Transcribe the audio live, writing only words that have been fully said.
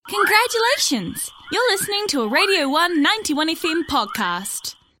Congratulations! You're listening to a Radio 1 91 FM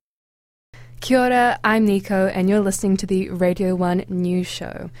podcast. Kia ora, I'm Nico and you're listening to the Radio 1 News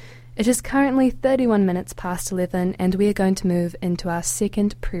Show. It is currently 31 minutes past 11 and we are going to move into our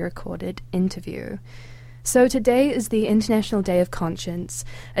second pre-recorded interview. So today is the International Day of Conscience,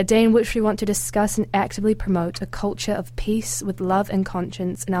 a day in which we want to discuss and actively promote a culture of peace with love and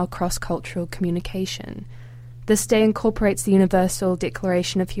conscience in our cross-cultural communication. This day incorporates the Universal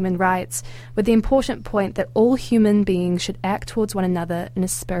Declaration of Human Rights with the important point that all human beings should act towards one another in a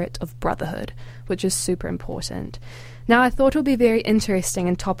spirit of brotherhood, which is super important. Now, I thought it would be very interesting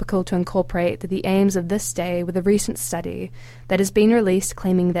and topical to incorporate the aims of this day with a recent study that has been released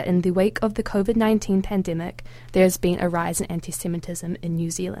claiming that in the wake of the COVID-19 pandemic, there has been a rise in anti-Semitism in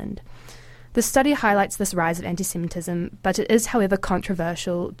New Zealand. The study highlights this rise of anti-Semitism, but it is, however,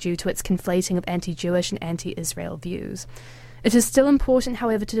 controversial due to its conflating of anti-Jewish and anti-Israel views. It is still important,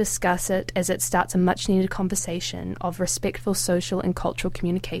 however, to discuss it as it starts a much-needed conversation of respectful social and cultural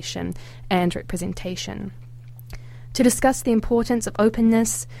communication and representation. To discuss the importance of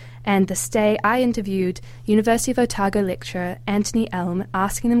openness and this day, I interviewed University of Otago lecturer Antonie Alm,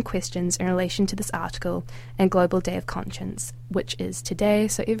 asking them questions in relation to this article and Global Day of Conscience, which is today.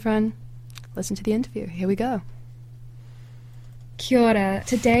 So everyone, listen to the interview. Here we go. Kia ora.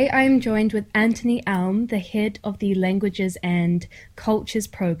 Today I am joined with Antonie Alm, the head of the Languages and Cultures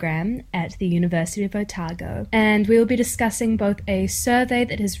program at the University of Otago, and we will be discussing both a survey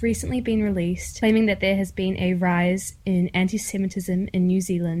that has recently been released claiming that there has been a rise in anti-Semitism in New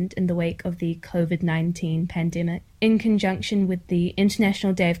Zealand in the wake of the COVID-19 pandemic, in conjunction with the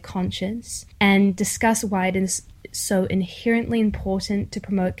International Day of Conscience, and discuss why it is so inherently important to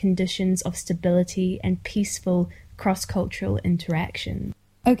promote conditions of stability and peaceful cross-cultural interaction.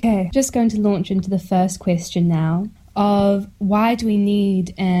 Okay, just going to launch into the first question now of why do we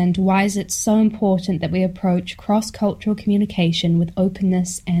need and why is it so important that we approach cross-cultural communication with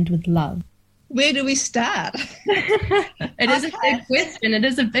openness and with love? Where do we start? It is a big question. It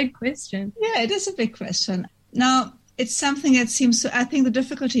is a big question. Yeah, it is a big question. Now, it's something that seems so, I think the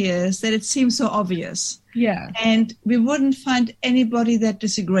difficulty is that it seems so obvious. Yeah. And we wouldn't find anybody that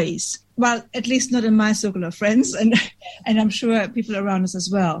disagrees. Well, at least not in my circle of friends, and I'm sure people around us as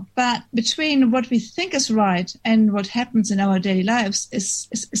well. But between what we think is right and what happens in our daily lives is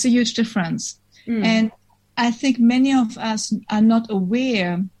a huge difference. And I think many of us are not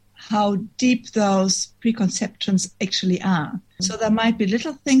aware how deep those preconceptions actually are. So there might be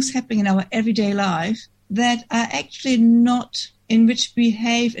little things happening in our everyday life that are actually not, in which we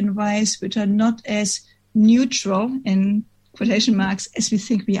behave in ways which are not as neutral, in quotation marks, as we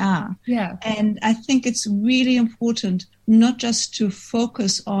think we are. Yeah. And I think it's really important not just to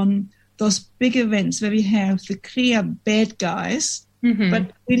focus on those big events where we have the clear bad guys,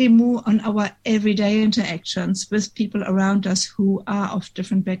 but really more on our everyday interactions with people around us who are of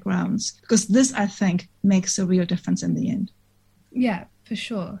different backgrounds. Because this, I think, makes a real difference in the end. Yeah, for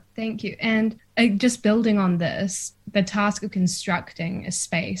sure. Thank you. And just building on this, the task of constructing a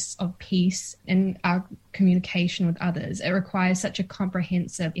space of peace in our communication with others, it requires such a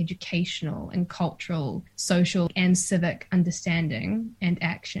comprehensive educational and cultural, social and civic understanding and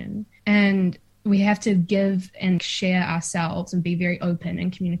action. And we have to give and share ourselves and be very open in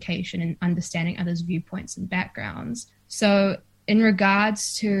communication and understanding others' viewpoints and backgrounds. So in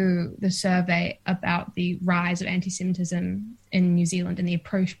regards to the survey about the rise of anti-Semitism in New Zealand and the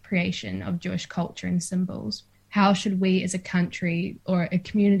appropriation of Jewish culture and symbols, how should we as a country or a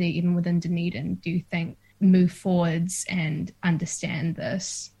community, even within Dunedin, do you think, move forwards and understand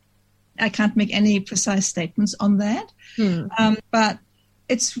this? I can't make any precise statements on that, but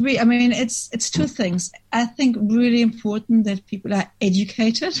it's it's two things. I think really important that people are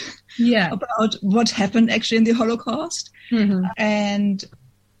educated about what happened actually in the Holocaust and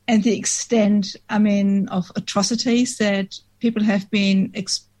the extent, of atrocities that people have been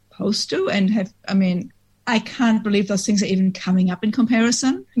exposed to and have, I can't believe those things are even coming up in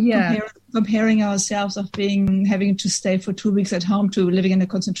comparison. Yeah. Comparing ourselves of having to stay for 2 weeks at home to living in a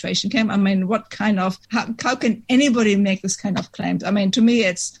concentration camp. How can anybody make this kind of claim? To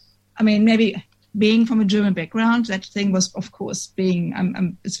me, maybe being from a German background, that thing was, of course,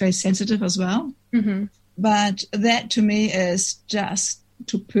 it's very sensitive as well. But that to me is just,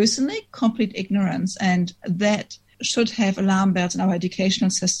 to personally, complete ignorance. And that should have alarm bells in our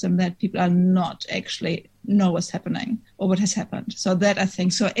educational system that people are not actually know what's happening or what has happened. So that I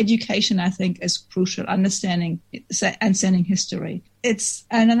think, education I think is crucial, understanding history. it's,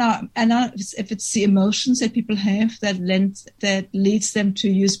 I don't know if it's the emotions that people have that leads them to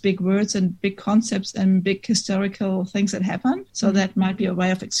use big words and big concepts and big historical things that happen. So that might be a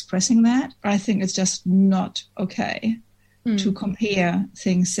way of expressing that. I think it's just not okay to compare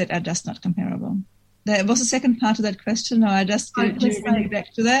things that are just not comparable. There was a second part to that question, or I just bring you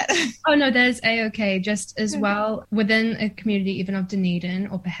back to that? Oh, no, that is A-okay. Just as well, within a community even of Dunedin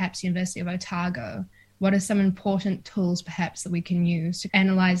or perhaps University of Otago, what are some important tools perhaps that we can use to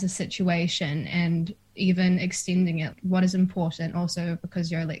analyse the situation and even extending it? What is important also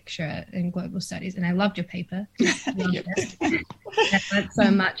because you're a lecturer in global studies and I loved your paper. I learned so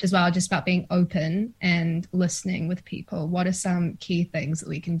much as well just about being open and listening with people. What are some key things that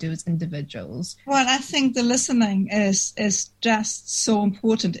we can do as individuals? Well, I think the listening is just so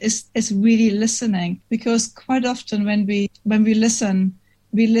important. It's really listening, because quite often when we listen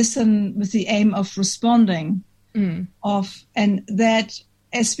with the aim of responding, and that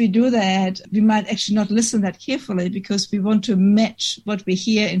as we do that, we might actually not listen that carefully because we want to match what we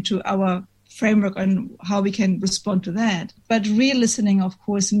hear into our framework and how we can respond to that. But real listening, of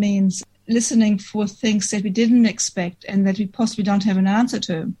course, means listening for things that we didn't expect and that we possibly don't have an answer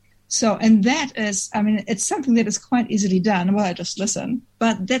to. So, and that is, I mean, it's something that is quite easily done. Well, I just listen.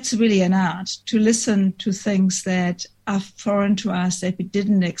 But that's really an art, to listen to things that are foreign to us that we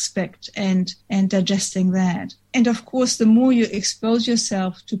didn't expect and digesting that. And of course, the more you expose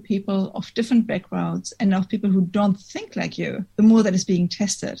yourself to people of different backgrounds and of people who don't think like you, the more that is being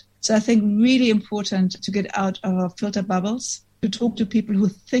tested. So I think really important to get out of our filter bubbles, to talk to people who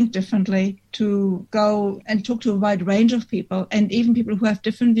think differently, to go and talk to a wide range of people and even people who have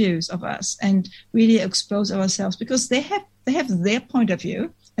different views of us, and really expose ourselves, because they have their point of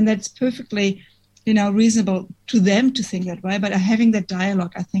view, and that's perfectly, reasonable to them to think that way. But having that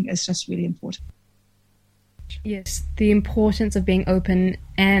dialogue, I think, is just really important. Yes, the importance of being open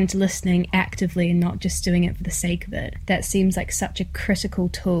and listening actively and not just doing it for the sake of it. That seems like such a critical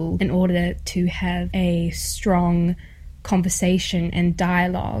tool in order to have a strong conversation and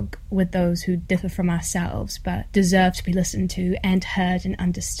dialogue with those who differ from ourselves but deserve to be listened to and heard and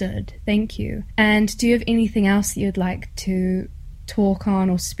understood. Thank you. And do you have anything else that you'd like to talk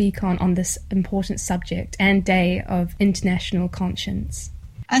on or speak on this important subject and Day of International Conscience?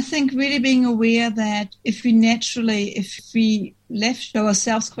 I think really being aware that if we left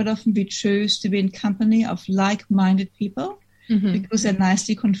ourselves, quite often we choose to be in company of like-minded people because they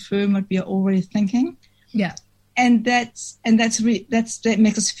nicely confirm what we are already thinking. Yeah. And that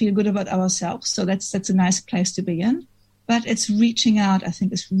makes us feel good about ourselves. So that's a nice place to be in. But it's reaching out, I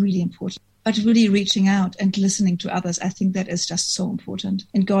think, is really important. But really reaching out and listening to others, I think that is just so important.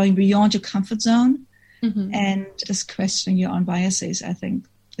 And going beyond your comfort zone and just questioning your own biases, I think,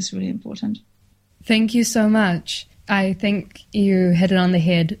 is really important. Thank you so much. I think you hit it on the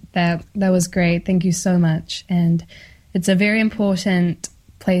head. That was great. Thank you so much. And it's a very important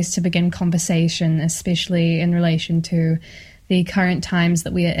place to begin conversation, especially in relation to the current times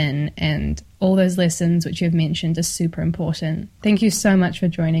that we are in, and all those lessons which you've mentioned are super important. Thank you so much for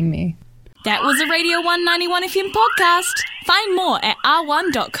joining me. That was a Radio 191 FM podcast. Find more at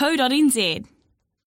r1.co.nz.